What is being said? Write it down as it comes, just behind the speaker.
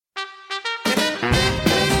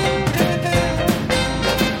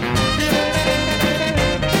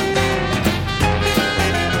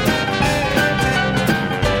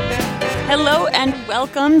and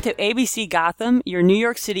welcome to ABC Gotham, your New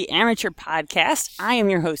York City amateur podcast. I am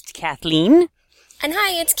your host, Kathleen. And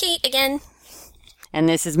hi, it's Kate again. And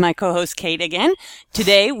this is my co-host, Kate, again.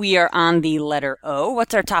 Today, we are on the letter O.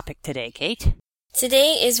 What's our topic today, Kate?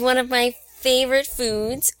 Today is one of my favorite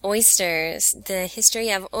foods, oysters. The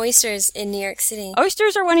history of oysters in New York City.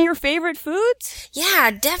 Oysters are one of your favorite foods? Yeah,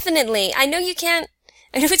 definitely. I know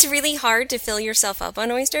it's really hard to fill yourself up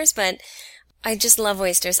on oysters, but I just love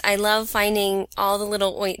oysters. I love finding all the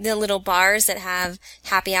little bars that have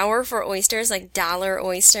happy hour for oysters, like dollar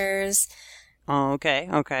oysters. Oh,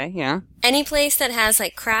 okay, yeah. Any place that has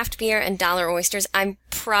like craft beer and dollar oysters, I'm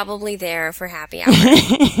probably there for happy hour.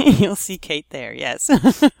 You'll see Kate there, yes.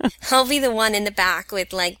 I'll be the one in the back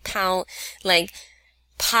with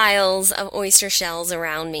piles of oyster shells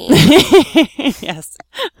around me. Yes.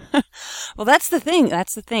 Well, that's the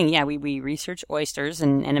thing. Yeah, we research oysters,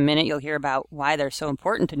 and in a minute you'll hear about why they're so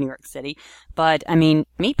important to New York City. But, I mean,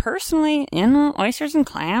 me personally, oysters and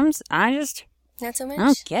clams, Not so much? I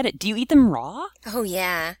don't get it. Do you eat them raw? Oh,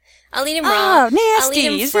 yeah. I'll eat them raw. Oh, nasty. I'll eat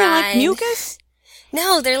them Isn't fried. it like mucus?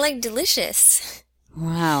 No, they're like delicious.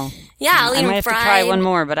 Wow. Yeah, I'll eat them fried. I might have to try one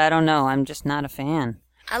more, but I don't know. I'm just not a fan.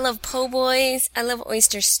 I love po' boys. I love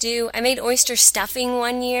oyster stew. I made oyster stuffing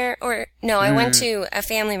one year. I went to a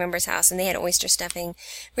family member's house and they had oyster stuffing.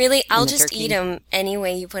 Really, I'll just eat them any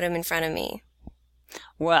way you put them in front of me.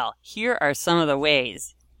 Well, here are some of the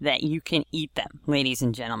ways that you can eat them, ladies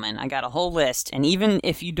and gentlemen. I got a whole list, and even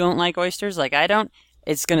if you don't like oysters like I don't,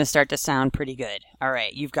 it's going to start to sound pretty good. All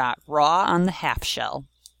right, you've got raw on the half shell.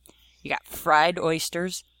 You got fried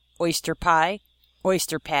oysters, oyster pie,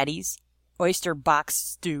 oyster patties, oyster box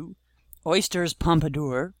stew, oysters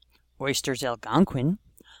pompadour, oysters Algonquin,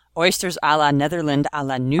 oysters a la Netherland a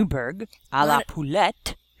la Newburgh, a la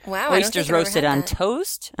Poulette, Wow, oysters roasted on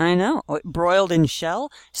toast. I know. Broiled in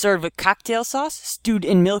shell, served with cocktail sauce, stewed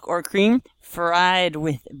in milk or cream, fried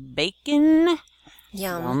with bacon.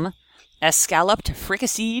 Yum. Escalloped,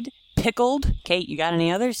 fricasseed, pickled. Kate, you got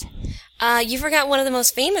any others? You forgot one of the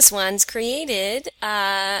most famous ones created.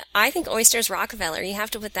 I think oysters Rockefeller. You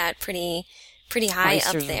have to put that pretty high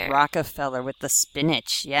Oysters up there. Rockefeller with the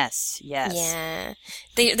spinach. Yes. Yeah.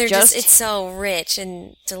 They're just it's so rich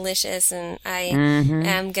and delicious, and I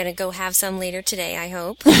am going to go have some later today, I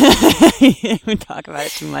hope. We talk about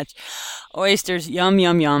it too much. Oysters, yum,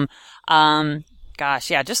 yum, yum.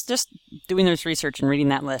 Gosh, yeah, just doing this research and reading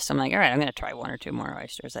that list, I'm like, all right, I'm going to try one or two more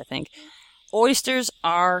oysters, I think. Oysters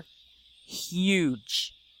are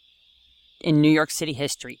huge in New York City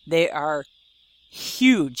history. They are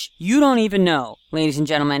huge. You don't even know, ladies and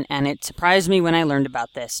gentlemen, and it surprised me when I learned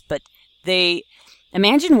about this, but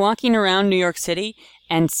imagine walking around New York City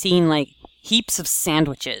and seeing like heaps of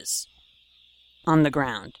sandwiches on the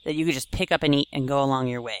ground that you could just pick up and eat and go along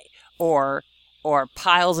your way, or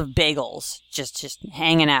piles of bagels just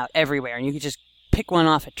hanging out everywhere, and you could just pick one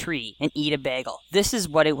off a tree and eat a bagel. This is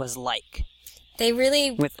what it was like. They really,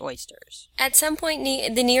 with oysters. At some point,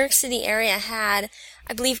 the New York City area had,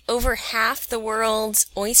 I believe, over half the world's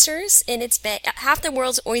oysters in its bay. Half the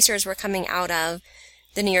world's oysters were coming out of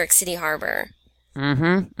the New York City harbor.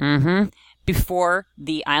 Before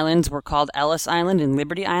the islands were called Ellis Island and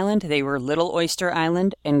Liberty Island, they were Little Oyster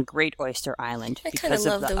Island and Great Oyster Island because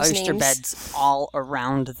of the oyster beds all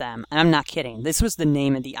around them. And I'm not kidding. This was the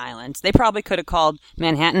name of the islands. They probably could have called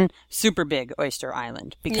Manhattan Super Big Oyster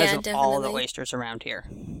Island because of all the oysters around here.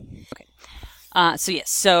 Okay.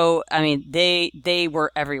 So I mean, they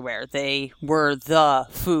were everywhere. They were the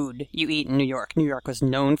food you eat in New York. New York was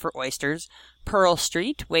known for oysters. Pearl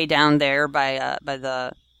Street, way down there by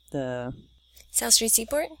the South Street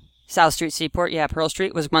Seaport? South Street Seaport, yeah. Pearl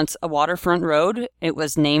Street was once a waterfront road. It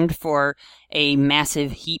was named for a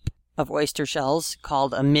massive heap of oyster shells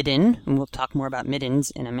called a midden, and we'll talk more about middens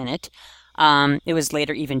in a minute. It was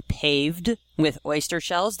later even paved with oyster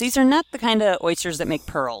shells. These are not the kind of oysters that make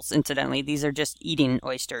pearls, incidentally. These are just eating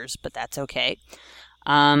oysters, but that's okay.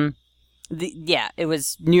 New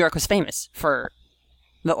York was famous for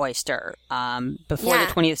the oyster. Before the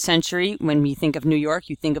 20th century, when you think of New York,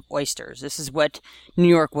 you think of oysters. This is what New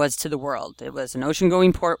York was to the world. It was an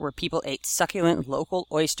ocean-going port where people ate succulent local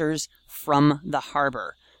oysters from the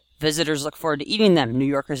harbor. Visitors look forward to eating them. New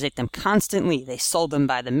Yorkers ate them constantly. They sold them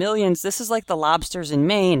by the millions. This is like the lobsters in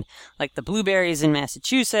Maine, like the blueberries in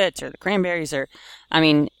Massachusetts, or the cranberries,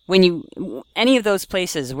 any of those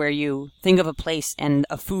places where you think of a place and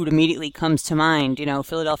a food immediately comes to mind,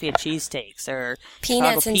 Philadelphia cheesesteaks or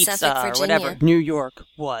peanuts in Suffolk, or Virginia. whatever. New York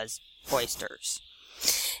was oysters.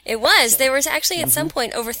 It was. There was actually at some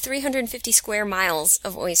point over 350 square miles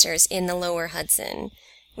of oysters in the lower Hudson.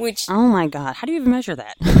 Which, oh my God, how do you even measure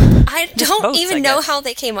that? I don't even know how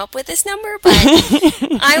they came up with this number, but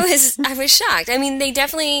I was shocked. I mean, they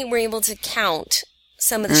definitely were able to count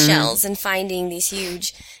some of the shells and finding these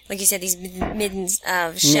huge, like you said, these middens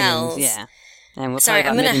of shells. Yeah. And we'll Sorry,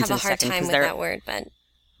 I'm going to have a hard time with that word, but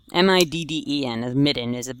MIDDEN, a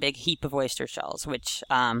midden, is a big heap of oyster shells, which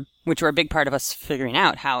were a big part of us figuring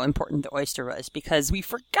out how important the oyster was because we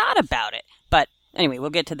forgot about it. But anyway, we'll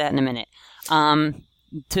get to that in a minute.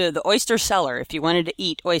 To the oyster cellar, if you wanted to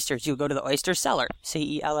eat oysters, you would go to the oyster cellar,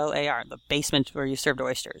 CELLAR, the basement where you served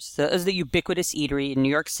oysters. So it was the ubiquitous eatery in New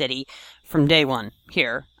York City from day one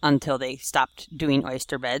here until they stopped doing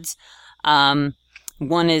oyster beds.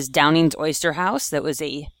 One is Downing's Oyster House. That was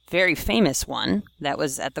a very famous one. That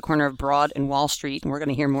was at the corner of Broad and Wall Street, and we're going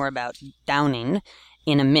to hear more about Downing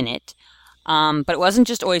in a minute. But it wasn't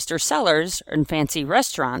just oyster cellars and fancy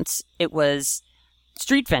restaurants. It was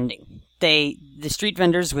street vending. The street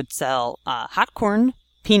vendors would sell hot corn,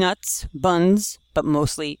 peanuts, buns, but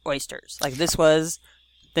mostly oysters. Like, this was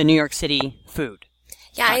the New York City food.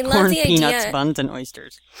 Yeah, hot I corn, love the idea. Peanuts, buns, and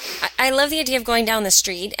oysters. I love the idea of going down the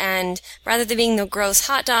street and rather than being the gross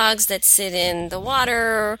hot dogs that sit in the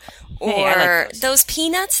water or those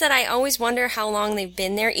peanuts that I always wonder how long they've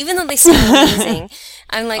been there, even though they smell amazing.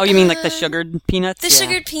 I'm like, oh, you mean like the sugared peanuts? The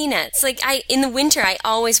sugared peanuts. Like, in the winter, I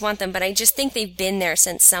always want them, but I just think they've been there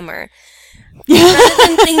since summer. Rather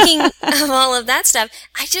than thinking of all of that stuff,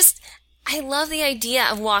 I love the idea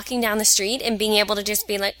of walking down the street and being able to just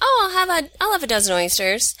be like, oh, I'll have a dozen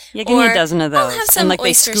oysters. Yeah, give me a dozen of those. I'll have some and like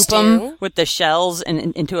oyster they scoop them with the shells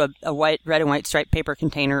and into a red and white striped paper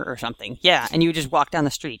container or something. Yeah, and you just walk down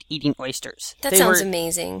the street eating oysters. That sounds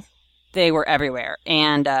amazing. They were everywhere.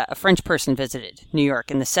 And a French person visited New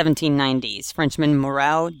York in the 1790s, Frenchman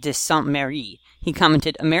Moreau de Saint-Méry. He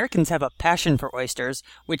commented, Americans have a passion for oysters,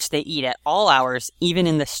 which they eat at all hours, even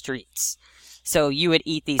in the streets. So you would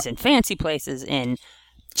eat these in fancy places, in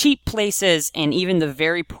cheap places, and even the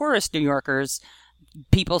very poorest New Yorkers,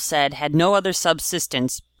 people said, had no other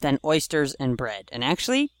subsistence than oysters and bread. And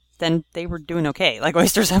actually, then they were doing okay. Like,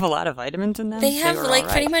 oysters have a lot of vitamins in them. They have,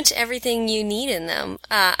 pretty much everything you need in them.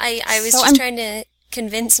 I was trying to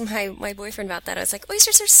convince my boyfriend about that. I was like,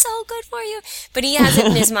 oysters are so good for you. But he has it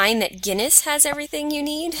in his mind that Guinness has everything you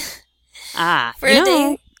need. For a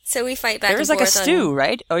day. So we fight back and forth. There's like a stew,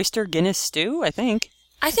 right? Oyster Guinness stew, I think.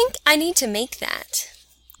 I think I need to make that.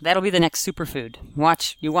 That'll be the next superfood.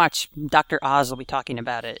 Watch Dr. Oz will be talking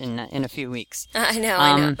about it in a few weeks. I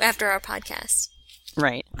know. After our podcast.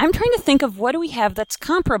 Right. I'm trying to think of what do we have that's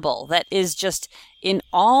comparable, that is just in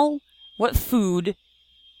what food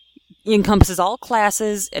encompasses all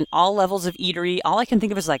classes and all levels of eatery. All I can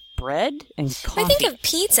think of is like bread and coffee. I think of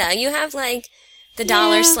pizza. You have like the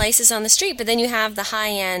dollar slices on the street, but then you have the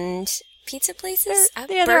high-end pizza places.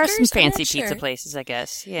 There are some fancy pizza places, I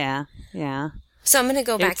guess. Yeah. So I'm going to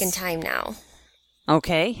go back in time now.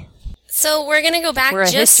 Okay. So we're going to go back. We're a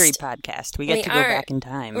history podcast. We get to go back in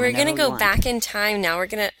time. We're going to go back in time now. We're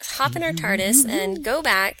going to hop in our TARDIS and go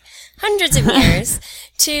back hundreds of years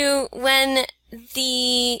to when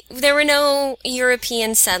there were no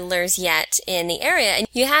European settlers yet in the area. And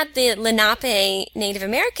you had the Lenape Native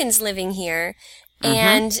Americans living here,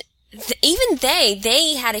 and even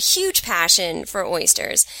they had a huge passion for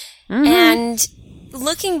oysters. And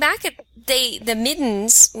looking back at the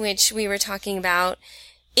middens, which we were talking about,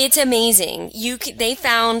 it's amazing. They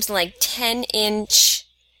found like 10-inch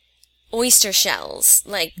oyster shells.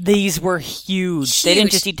 Like, these were huge. They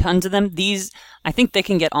didn't just eat tons of them. These, I think they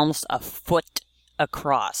can get almost a foot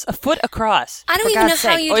across. A foot across. I don't even know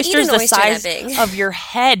how you'd eat an oyster that big. Oysters the size of your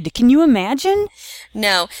head. Can you imagine?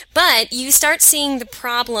 No. But you start seeing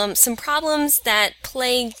some problems that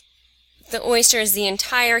plague the oysters the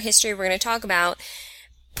entire history we're going to talk about.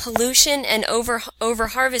 Pollution and over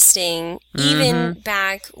harvesting, even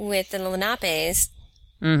back with the Lenapes,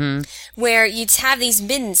 where you'd have these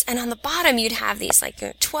middens, and on the bottom you'd have these like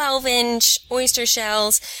 12-inch oyster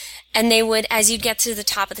shells, and they would, as you'd get to the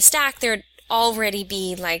top of the stack, there'd already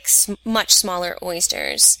be like much smaller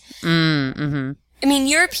oysters. I mean,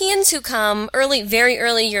 Europeans who come very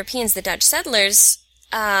early Europeans, the Dutch settlers,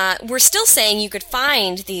 were still saying you could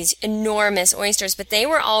find these enormous oysters, but they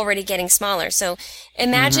were already getting smaller. So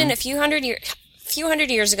imagine a few hundred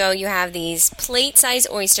years ago, you have these plate-sized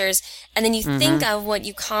oysters, and then you think of what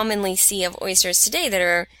you commonly see of oysters today that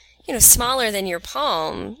are, smaller than your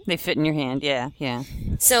palm. They fit in your hand, yeah.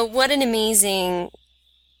 So what an amazing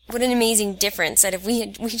difference that if we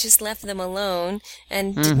just left them alone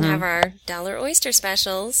and didn't have our dollar oyster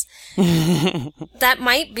specials, that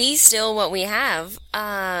might be still what we have.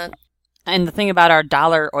 And the thing about our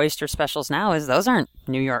dollar oyster specials now is those aren't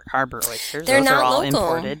New York Harbor oysters. They're those not are all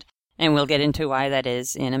local. Imported. And we'll get into why that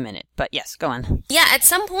is in a minute. But yes, go on. Yeah, at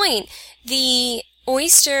some point, the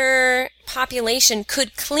oyster population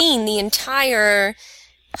could clean the entire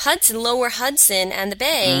Hudson, lower Hudson and the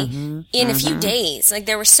bay in a few days. Like,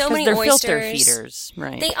 there were so many they're oysters. Filter feeders,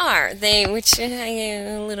 right? They are. Which I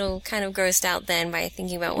get a little kind of grossed out then by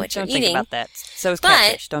thinking about what you're eating. Don't think about that. So is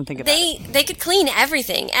catfish. Don't think about it. They could clean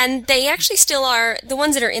everything. And they actually still are, the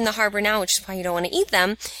ones that are in the harbor now, which is why you don't want to eat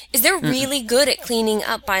them, is they're really good at cleaning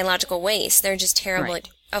up biological waste. They're just terrible at,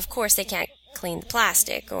 of course, they can't clean the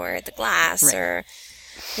plastic or the glass or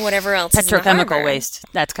whatever else. Petrochemical waste,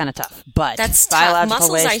 that's kind of tough. But that's biological tough.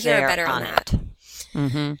 Mussels, waste, I hear, are better on that.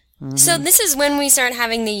 So this is when we start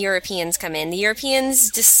having the Europeans come in. The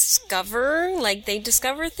Europeans discover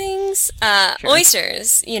things.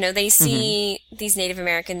 Oysters, they see these Native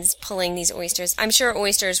Americans pulling these oysters. I'm sure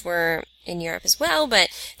oysters were in Europe as well, but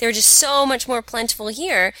they were just so much more plentiful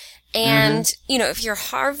here. And, if you're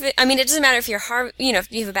it doesn't matter if you're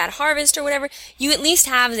if you have a bad harvest or whatever, you at least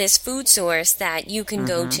have this food source that you can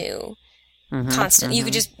go to constantly. You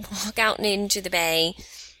could just walk out into the bay,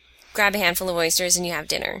 grab a handful of oysters, and you have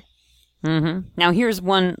dinner. Now, here's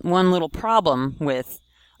one little problem with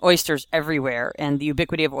oysters everywhere and the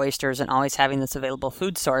ubiquity of oysters and always having this available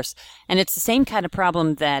food source. And it's the same kind of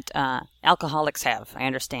problem that alcoholics have, I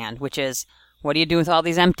understand, which is, what do you do with all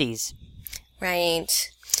these empties? Right.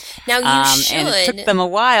 Now, you should. And it took them a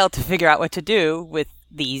while to figure out what to do with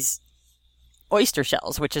these oyster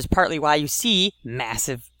shells, which is partly why you see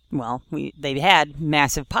they had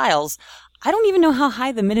massive piles. I don't even know how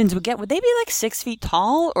high the middens would get. Would they be like 6 feet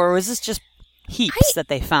tall, or was this just heaps that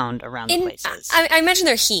they found around the places? I imagine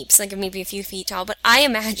they're heaps, like maybe a few feet tall, but I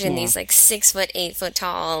imagine these like 6 foot, 8 foot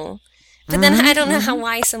tall. But then I don't know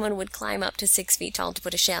why someone would climb up to 6 feet tall to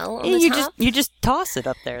put a shell on the top. You just toss it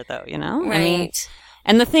up there, though, Right. I mean,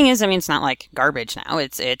 and the thing is, it's not like garbage now.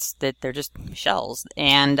 It's that they're just shells.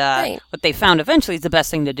 And what they found eventually is the best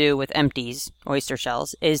thing to do with empties, oyster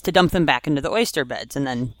shells, is to dump them back into the oyster beds. And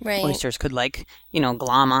then oysters could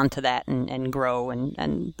glom onto that and grow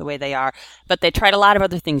and the way they are. But they tried a lot of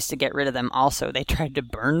other things to get rid of them also. They tried to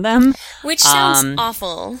burn them. Which sounds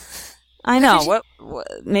awful. I know.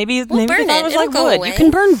 Maybe burn it was like wood. You can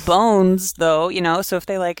burn bones, though, so if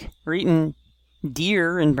they were eating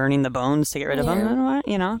deer and burning the bones to get rid of them,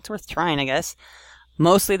 it's worth trying, I guess.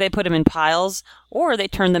 Mostly they put them in piles, or they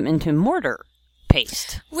turn them into mortar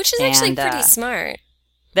paste. Which is actually pretty smart.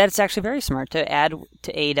 That's actually very smart to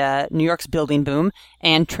aid New York's building boom.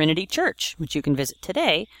 And Trinity Church, which you can visit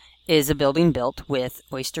today, is a building built with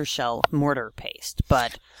oyster shell mortar paste.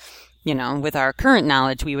 But with our current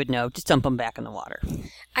knowledge, we would know, just dump them back in the water.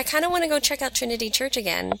 I kind of want to go check out Trinity Church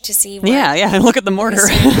again to see what... Yeah, look at the mortar.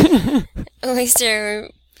 Oyster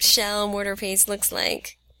shell mortar paste looks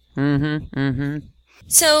like.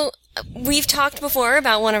 So, we've talked before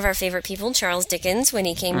about one of our favorite people, Charles Dickens, when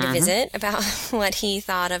he came to visit, about what he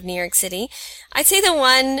thought of New York City. I'd say the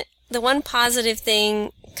one positive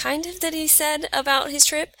thing, kind of, that he said about his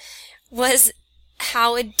trip was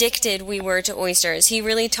how addicted we were to oysters. He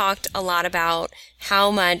really talked a lot about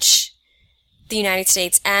how much the United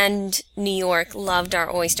States and New York loved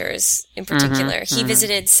our oysters in particular. He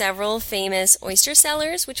visited several famous oyster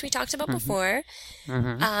cellars, which we talked about before.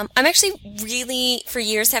 I'm actually really, for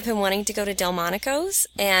years, have been wanting to go to Delmonico's,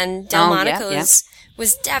 and Delmonico's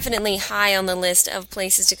was definitely high on the list of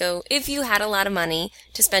places to go if you had a lot of money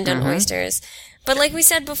to spend on oysters. But like we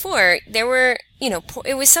said before, there were,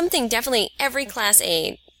 it was something definitely every class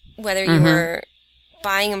A, whether you were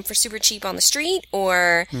buying them for super cheap on the street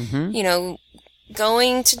or,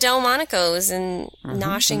 going to Delmonico's and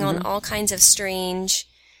noshing on all kinds of strange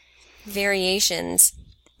variations.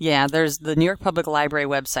 Yeah, there's the New York Public Library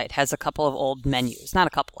website has a couple of old menus. Not a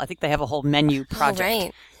couple. I think they have a whole menu project. Oh,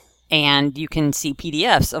 right. And you can see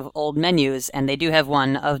PDFs of old menus, and they do have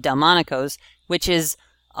one of Delmonico's, which is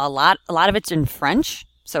a lot of it's in French.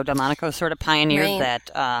 So Delmonico sort of pioneered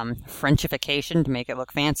that Frenchification to make it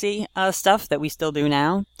look fancy stuff that we still do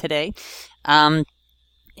now today.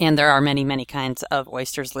 And there are many, many kinds of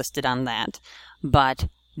oysters listed on that. But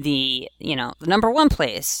the number one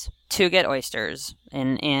place to get oysters,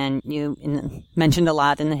 and you mentioned a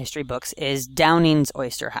lot in the history books, is Downing's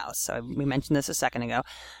Oyster House. So we mentioned this a second ago.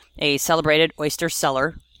 A celebrated oyster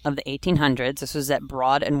cellar of the 1800s. This was at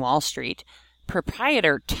Broad and Wall Street.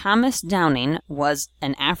 Proprietor Thomas Downing was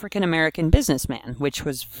an African-American businessman, which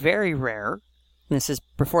was very rare. This is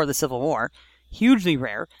before the Civil War. Hugely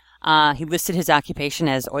rare. He listed his occupation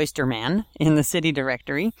as oysterman in the city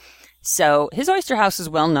directory. So his oyster house is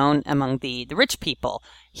well known among the rich people.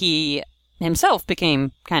 He himself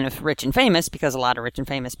became kind of rich and famous because a lot of rich and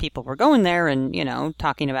famous people were going there and,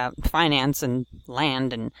 talking about finance and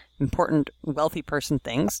land and important wealthy person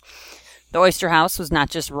things. The Oyster House was not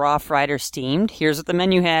just raw, fried, or steamed. Here's what the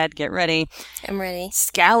menu had. Get ready. I'm ready.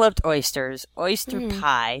 Scalloped oysters, oyster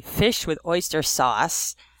pie, fish with oyster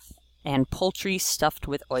sauce, and poultry stuffed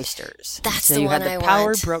with oysters. That's the one I want. You had the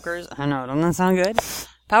power brokers. I know, doesn't that sound good?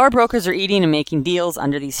 Power brokers are eating and making deals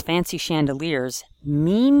under these fancy chandeliers.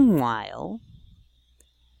 Meanwhile,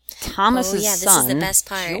 Thomas's son, this is the best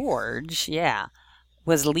part. George,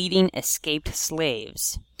 was leading escaped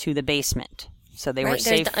slaves to the basement. So they were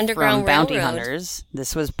safe from bounty hunters.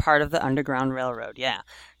 This was part of the Underground Railroad,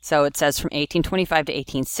 So it says from 1825 to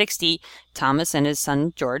 1860, Thomas and his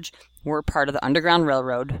son George were part of the Underground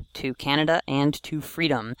Railroad to Canada and to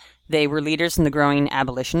freedom. They were leaders in the growing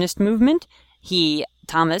abolitionist movement.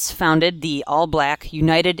 Thomas founded the all-black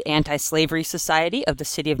United Anti-Slavery Society of the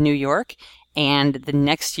City of New York. And the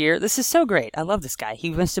next year, this is so great. I love this guy. He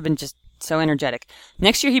must have been just so energetic.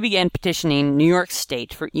 Next year, he began petitioning New York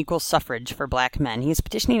State for equal suffrage for black men. He was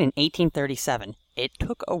petitioning in 1837. It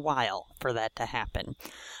took a while for that to happen.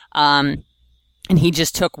 And he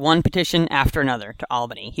just took one petition after another to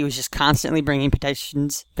Albany. He was just constantly bringing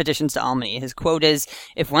petitions to Albany. His quote is,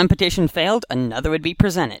 "If one petition failed, another would be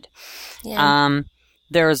presented." Yeah.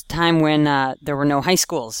 There was a time when there were no high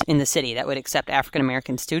schools in the city that would accept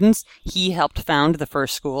African-American students. He helped found the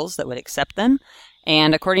first schools that would accept them.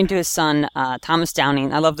 And according to his son, Thomas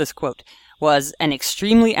Downing, I love this quote, was an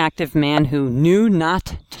extremely active man who knew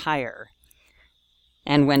not tire.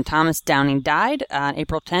 And when Thomas Downing died on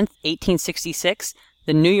April 10th, 1866,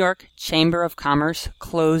 the New York Chamber of Commerce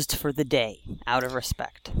closed for the day out of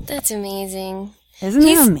respect. That's amazing. Isn't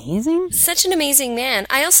that amazing? Such an amazing man.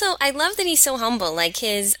 I love that he's so humble. Like,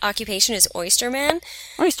 his occupation is oysterman.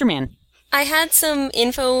 Oysterman. I had some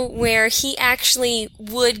info where he actually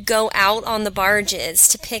would go out on the barges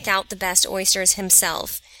to pick out the best oysters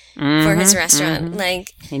himself for his restaurant.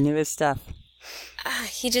 Like, he knew his stuff.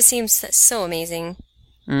 He just seems so amazing.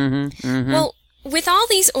 Well, with all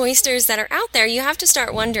these oysters that are out there, you have to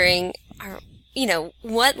start wondering,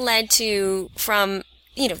 what led to from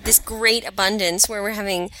this great abundance where we're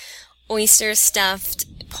having oyster stuffed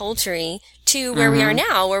poultry to where we are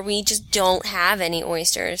now, where we just don't have any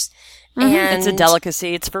oysters. And it's a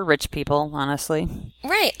delicacy. It's for rich people, honestly.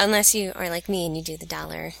 Right, unless you are like me and you do the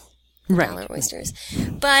dollar oysters.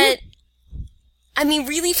 But, I mean,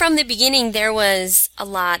 really from the beginning, there was a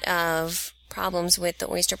lot of problems with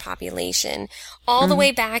the oyster population. All the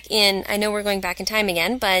way back in, I know we're going back in time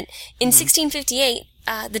again, but in 1658,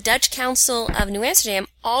 the Dutch Council of New Amsterdam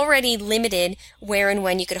already limited where and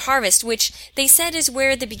when you could harvest, which they said is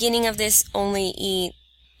where the beginning of this only eat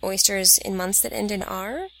oysters in months that end in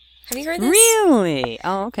R. Have you heard this? Really?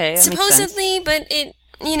 Oh, okay. That supposedly, but it,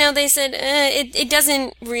 they said it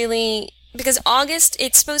doesn't really, because August,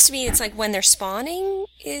 it's supposed to be, it's like when they're spawning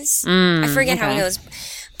is, I forget how it goes.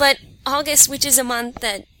 But August, which is a month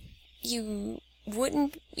that you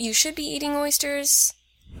should be eating oysters,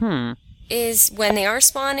 is when they are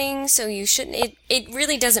spawning, so you shouldn't, it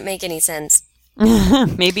really doesn't make any sense.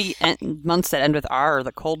 Maybe months that end with R are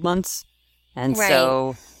the cold months, and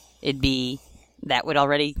so it'd be, that would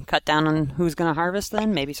already cut down on who's going to harvest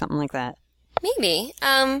then? Maybe something like that. Maybe.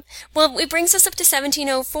 Well, it brings us up to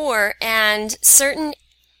 1704, and certain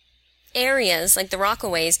areas, like the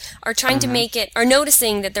Rockaways, are trying to are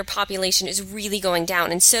noticing that their population is really going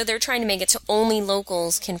down, and so they're trying to make it so only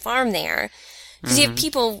locals can farm there. Because you have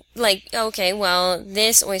people like, okay, well,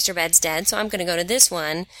 this oyster bed's dead, so I'm going to go to this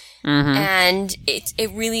one. And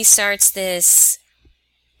it really starts this,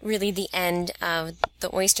 really the end of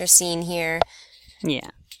the oyster scene here. Yeah.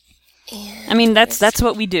 And I mean, that's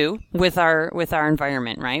what we do with our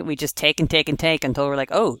environment, right? We just take and take and take until we're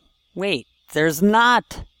like, oh, wait, there's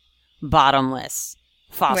not bottomless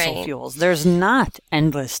fossil fuels. There's not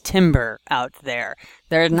endless timber out there.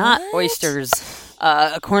 There are not oysters,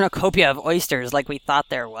 a cornucopia of oysters like we thought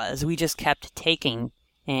there was. We just kept taking,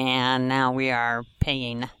 and now we are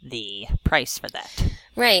paying the price for that.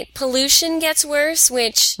 Right. Pollution gets worse,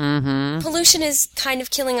 which pollution is kind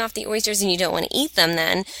of killing off the oysters and you don't want to eat them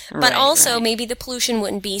then. But also maybe the pollution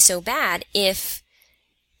wouldn't be so bad if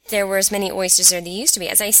there were as many oysters as there used to be.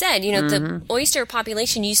 As I said, the oyster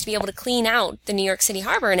population used to be able to clean out the New York City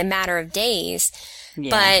harbor in a matter of days. Yeah.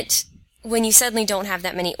 But when you suddenly don't have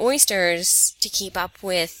that many oysters to keep up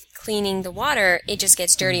with cleaning the water, it just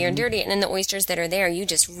gets dirtier and dirtier, and then the oysters that are there, you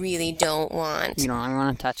just really don't want. You don't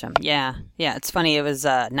want to touch them. Yeah. It's funny. It was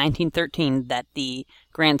 1913 that the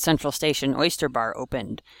Grand Central Station Oyster Bar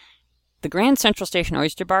opened, the Grand Central Station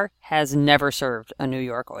Oyster Bar has never served a New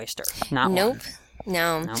York oyster. Not Nope. one.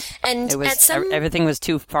 No. And it was, at some... everything was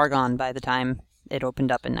too far gone by the time it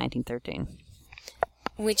opened up in 1913.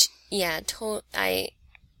 Which, yeah,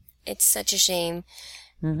 it's such a shame.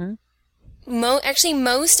 Mm-hmm. Actually,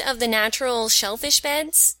 most of the natural shellfish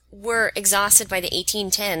beds were exhausted by the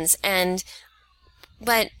 1810s,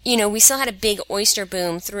 but we still had a big oyster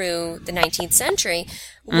boom through the 19th century.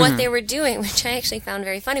 Mm-hmm. What they were doing, which I actually found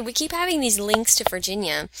very funny, we keep having these links to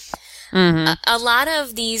Virginia. Mm-hmm. A lot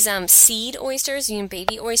of these seed oysters,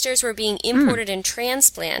 baby oysters, were being imported and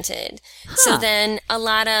transplanted. Huh. So then a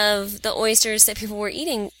lot of the oysters that people were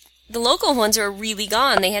eating, the local ones were really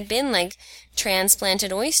gone. They had been like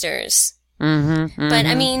transplanted oysters. Mm-hmm, mm-hmm. But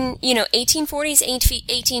 1840s,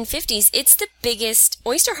 1850s, it's the biggest,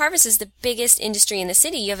 oyster harvest is the biggest industry in the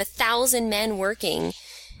city. You have 1,000 men working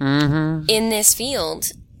in this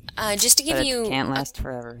field. Just to give you... It can't last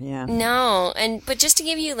forever, yeah. No, but just to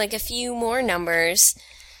give you like a few more numbers,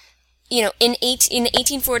 in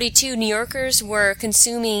 1842, New Yorkers were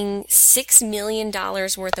consuming $6 million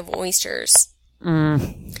worth of oysters.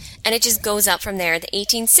 Mm. And it just goes up from there. The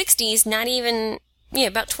 1860s, not even...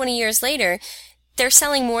 about 20 years later, they're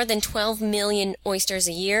selling more than 12 million oysters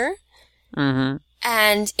a year. Mm-hmm.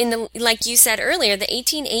 And like you said earlier, in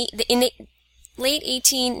the late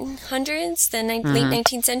 1800s, late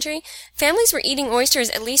 19th century, families were eating oysters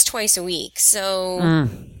at least twice a week. So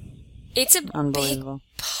it's a big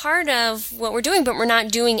part of what we're doing, but we're not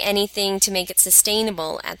doing anything to make it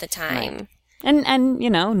sustainable at the time. Right. And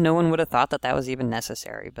no one would have thought that was even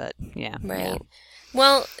necessary, but yeah. Right. Yeah.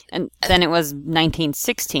 Well, and then it was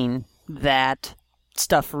 1916 that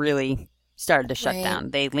stuff really started to shut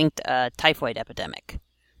down. They linked a typhoid epidemic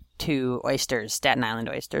to oysters, Staten Island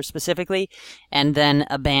oysters specifically, and then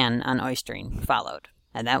a ban on oystering followed.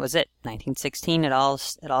 And that was it. 1916, it all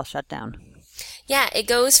shut down. Yeah, it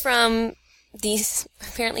goes from these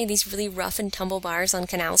really rough and tumble bars on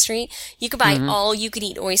Canal Street. You could buy all you could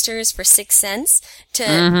eat oysters for 6 cents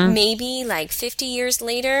to maybe like 50 years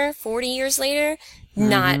later, 40 years later,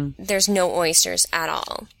 there's no oysters at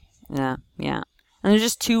all. Yeah. And they're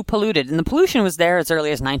just too polluted. And the pollution was there as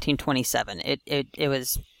early as 1927. It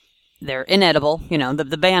was, they're inedible.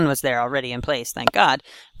 The ban was there already in place, thank God.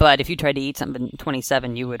 But if you tried to eat something in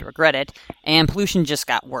 27, you would regret it. And pollution just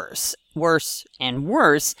got worse and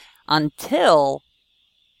worse until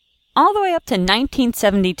all the way up to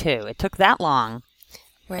 1972. It took that long.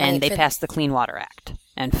 Right, and they passed the Clean Water Act.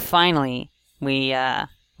 And finally, we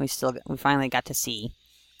finally got to see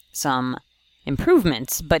some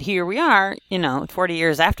improvements. But here we are, 40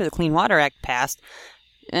 years after the Clean Water Act passed.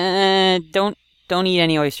 Don't eat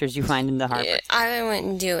any oysters you find in the harbor. I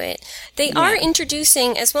wouldn't do it. They are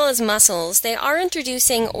introducing, as well as mussels, they are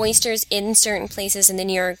introducing oysters in certain places in the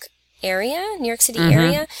New York City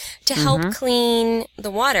area, to help clean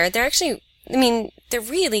the water. They're actually, they're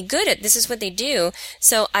really good at this is what they do.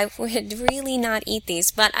 So I would really not eat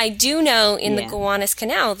these. But I do know in the Gowanus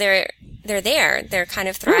Canal, they're there. They're kind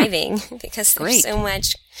of thriving because there's so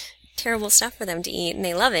much terrible stuff for them to eat, and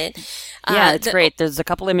they love it. Yeah, it's great. There's a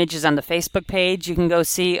couple images on the Facebook page you can go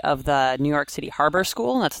see of the New York City Harbor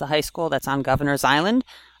School. That's the high school that's on Governor's Island.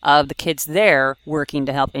 Of the kids there working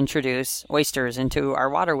to help introduce oysters into our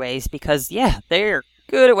waterways because, they're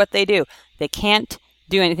good at what they do. They can't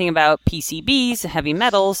do anything about PCBs, heavy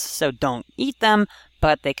metals, so don't eat them,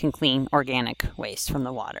 but they can clean organic waste from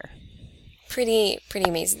the water. Pretty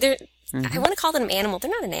amazing. I want to call them an animal. They're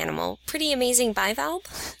not an animal. Pretty amazing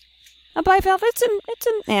bivalve. A bivalve, it's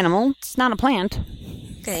an animal. It's not a plant.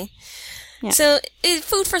 Okay. Yeah. So,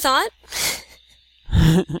 food for thought.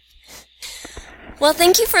 Well,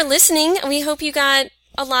 thank you for listening. We hope you got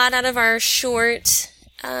a lot out of our short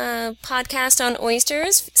podcast on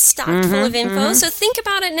oysters, stocked full of info. So think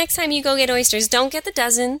about it next time you go get oysters. Don't get the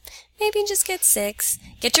dozen. Maybe just get 6.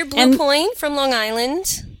 Get your Blue Point from Long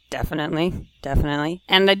Island. Definitely.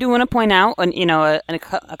 And I do want to point out,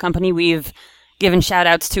 a company we've given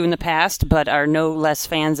shout-outs to in the past, but are no less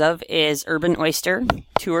fans of, is Urban Oyster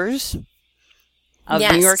Tours of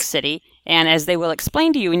New York City. And as they will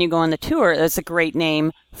explain to you when you go on the tour, that's a great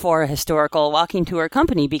name for a historical walking tour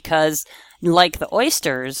company because, like the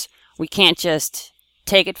oysters, we can't just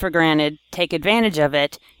take it for granted, take advantage of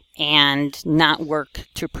it, and not work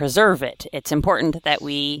to preserve it. It's important that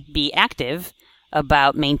we be active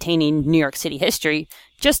about maintaining New York City history,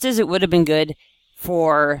 just as it would have been good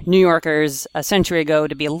for New Yorkers a century ago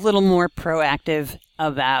to be a little more proactive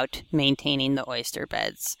about maintaining the oyster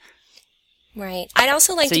beds. Right. I'd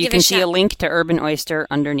also like to give a shout... So you can see a link to Urban Oyster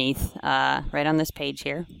underneath, right on this page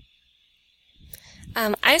here.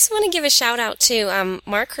 I just want to give a shout out to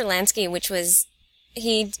Mark Kurlansky,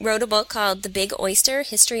 he wrote a book called The Big Oyster,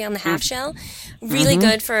 History on the Half Shell. Really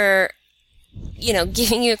good for,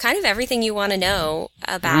 giving you kind of everything you want to know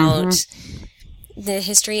about the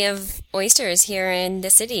history of oysters here in the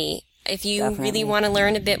city. If you really want to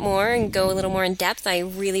learn a bit more and go a little more in depth, I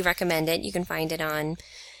really recommend it. You can find it on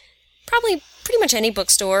probably pretty much any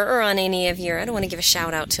bookstore or on any of your, I don't want to give a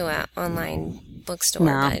shout out to an online bookstore.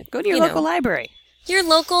 No, but, go to your local library. Your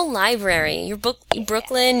local library. Your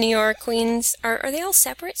Brooklyn, New York, Queens, are they all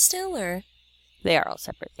separate still, or? They are all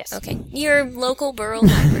separate, yes. Okay. Your local borough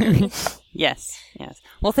library. Yes.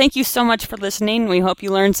 Well, thank you so much for listening. We hope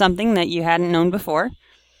you learned something that you hadn't known before.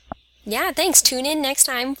 Yeah, thanks. Tune in next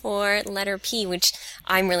time for Letter P, which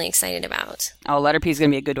I'm really excited about. Oh, Letter P is going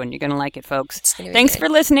to be a good one. You're going to like it, folks. Thanks for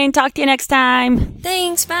listening. Talk to you next time.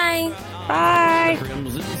 Thanks. Bye. Bye.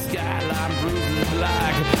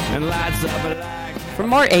 For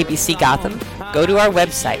more ABC Gotham, go to our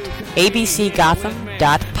website,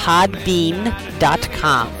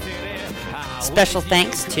 abcgotham.podbean.com. Special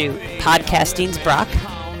thanks to Podcasting's Brock.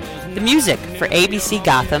 The music for ABC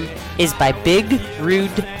Gotham is by Big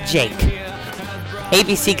Rude Jake.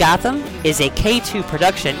 ABC Gotham is a K2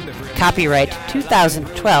 production, copyright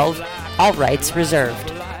 2012, all rights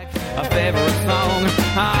reserved. A favorite song,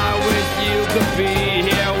 I wish you could be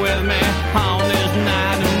here with me on this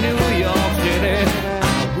night in New York City. I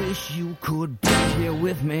wish you could be here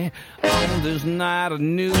with me on this night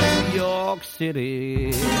in New York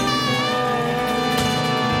City.